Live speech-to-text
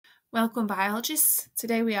Welcome biologists.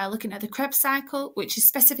 Today we are looking at the Krebs cycle, which is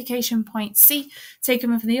specification point C,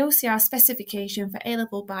 taken from the OCR specification for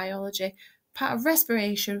A-level biology, part of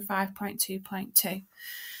Respiration 5.2.2.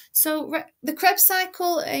 So the Krebs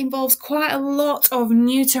cycle involves quite a lot of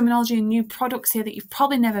new terminology and new products here that you've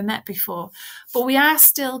probably never met before, but we are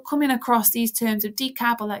still coming across these terms of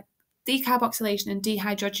decarboxylation and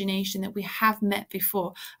dehydrogenation that we have met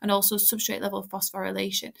before, and also substrate level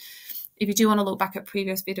phosphorylation, if you do want to look back at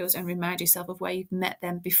previous videos and remind yourself of where you've met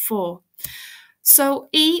them before. So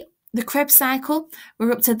E, the Krebs cycle,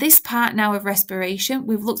 we're up to this part now of respiration.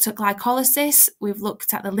 We've looked at glycolysis, we've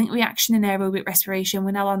looked at the link reaction in aerobic respiration.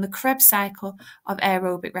 We're now on the Krebs cycle of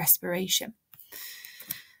aerobic respiration.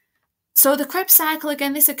 So the Krebs cycle,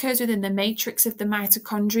 again, this occurs within the matrix of the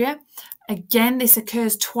mitochondria. Again, this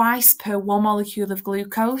occurs twice per 1 molecule of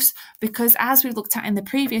glucose, because as we looked at in the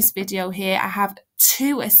previous video here, I have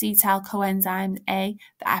 2 acetyl coenzyme A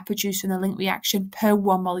that I produce from the link reaction per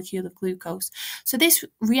 1 molecule of glucose. So this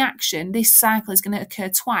reaction, this cycle, is going to occur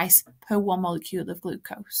twice per 1 molecule of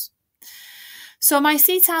glucose. So my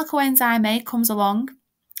acetyl coenzyme A comes along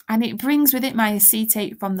and it brings with it my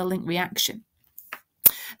acetate from the link reaction.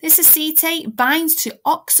 This acetate binds to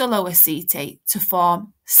oxaloacetate to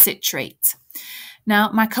form citrate. Now,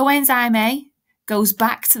 my coenzyme A goes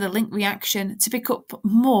back to the link reaction to pick up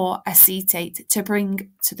more acetate to bring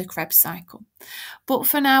to the Krebs cycle. But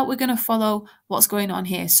for now, we're going to follow what's going on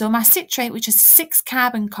here. So my citrate, which is a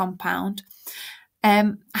 6-carbon compound,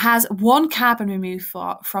 has 1 carbon removed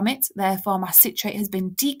from it. Therefore, my citrate has been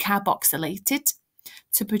decarboxylated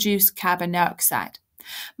to produce carbon dioxide.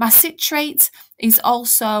 My citrate is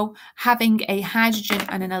also having a hydrogen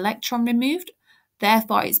and an electron removed.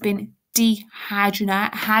 Therefore, it's been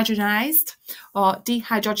dehydrogenized, or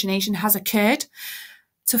dehydrogenation has occurred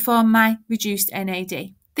to form my reduced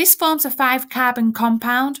NAD. This forms a 5-carbon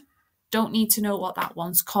compound. Don't need to know what that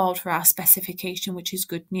one's called for our specification, which is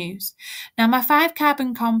good news. Now, my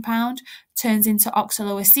 5-carbon compound turns into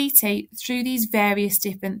oxaloacetate through these various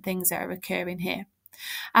different things that are occurring here.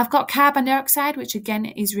 I've got carbon dioxide, which again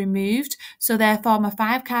is removed, so therefore my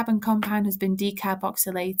 5-carbon compound has been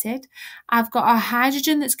decarboxylated. I've got a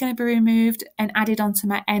hydrogen that's going to be removed and added onto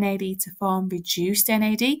my NAD to form reduced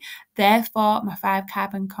NAD. Therefore, my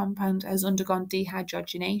 5-carbon compound has undergone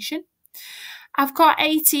dehydrogenation. I've got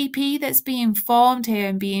ATP that's being formed here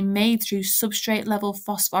and being made through substrate level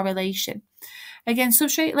phosphorylation. Again,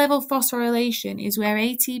 substrate level phosphorylation is where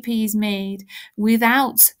ATP is made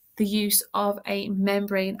without the use of a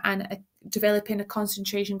membrane and developing a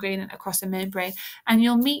concentration gradient across a membrane. And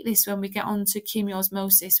you'll meet this when we get on to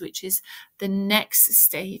chemiosmosis, which is the next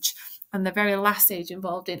stage and the very last stage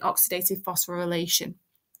involved in oxidative phosphorylation.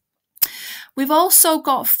 We've also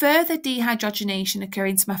got further dehydrogenation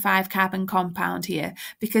occurring to my 5-carbon compound here,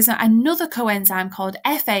 because another coenzyme called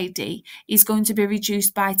FAD is going to be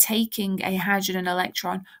reduced by taking a hydrogen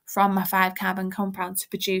electron from my 5-carbon compound to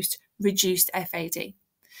produce reduced FAD.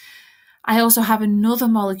 I also have another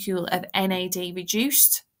molecule of NAD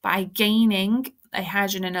reduced by gaining a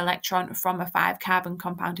hydrogen and electron from a 5-carbon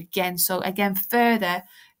compound again. So again, further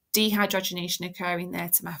dehydrogenation occurring there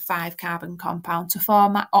to my 5-carbon compound to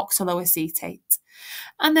form my oxaloacetate.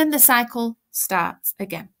 And then the cycle starts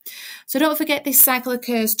again. So don't forget, this cycle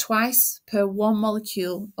occurs twice per 1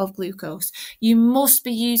 molecule of glucose. You must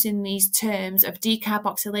be using these terms of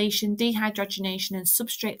decarboxylation, dehydrogenation, and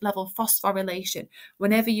substrate level phosphorylation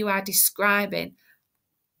whenever you are describing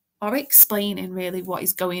or explaining really what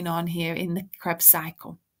is going on here in the Krebs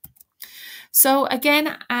cycle. So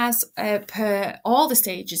again, as per all the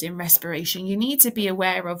stages in respiration, you need to be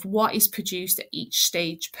aware of what is produced at each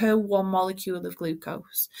stage per 1 molecule of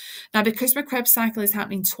glucose. Now, because my Krebs cycle is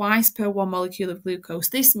happening twice per 1 molecule of glucose,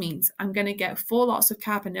 this means I'm going to get 4 lots of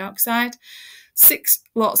carbon dioxide, 6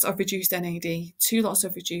 lots of reduced NAD, 2 lots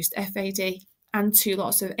of reduced FAD, and 2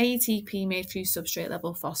 lots of ATP made through substrate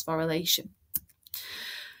level phosphorylation.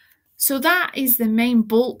 So that is the main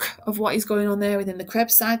bulk of what is going on there within the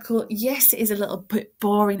Krebs cycle. Yes, it is a little bit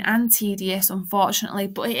boring and tedious, unfortunately,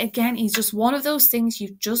 but it again is just one of those things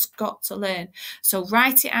you've just got to learn. So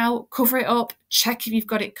write it out, cover it up, check if you've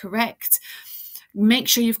got it correct. Make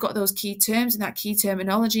sure you've got those key terms and that key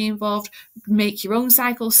terminology involved. Make your own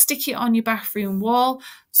cycle, stick it on your bathroom wall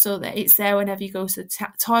so that it's there whenever you go to the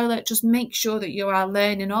toilet. Just make sure that you are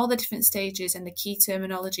learning all the different stages and the key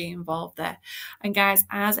terminology involved there. And guys,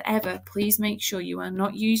 as ever, please make sure you are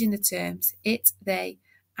not using the terms it, they,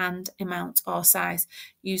 and amount or size.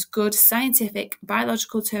 Use good scientific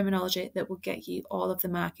biological terminology that will get you all of the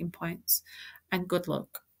marking points. And good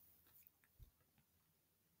luck.